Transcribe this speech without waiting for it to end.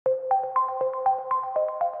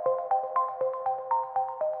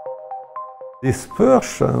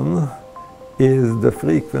Dispersion is the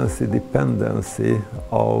frequency dependency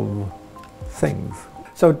of things.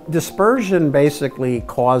 So dispersion basically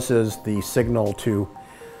causes the signal to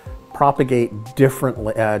propagate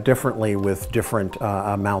differently with different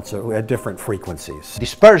amounts of different frequencies.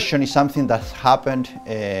 Dispersion is something that happened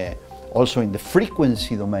also in the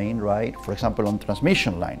frequency domain, right? For example, on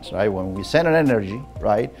transmission lines, right? When we send an energy,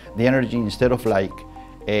 right? The energy, instead of like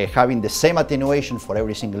having the same attenuation for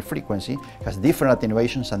every single frequency, has different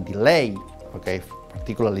attenuations and delay, okay?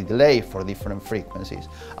 Particularly delay for different frequencies,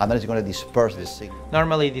 and that is going to disperse the signal.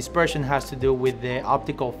 Normally dispersion has to do with the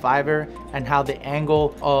optical fiber and how the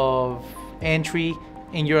angle of entry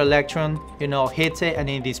in your electron, hits it and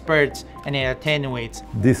it disperses and it attenuates.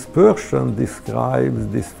 Dispersion describes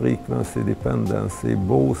this frequency dependency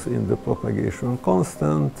both in the propagation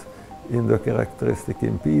constant, in the characteristic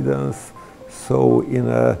impedance. So in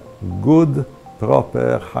a good,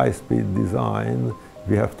 proper, high-speed design,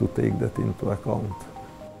 we have to take that into account.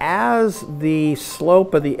 As the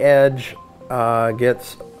slope of the edge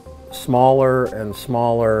gets smaller and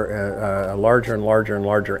smaller, larger and larger and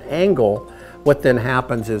larger angle, what then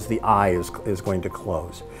happens is the eye is going to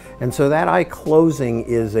close. And so that eye closing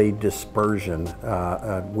is a dispersion,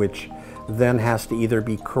 which then has to either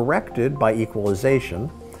be corrected by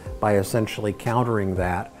equalization, by essentially countering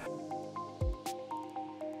that,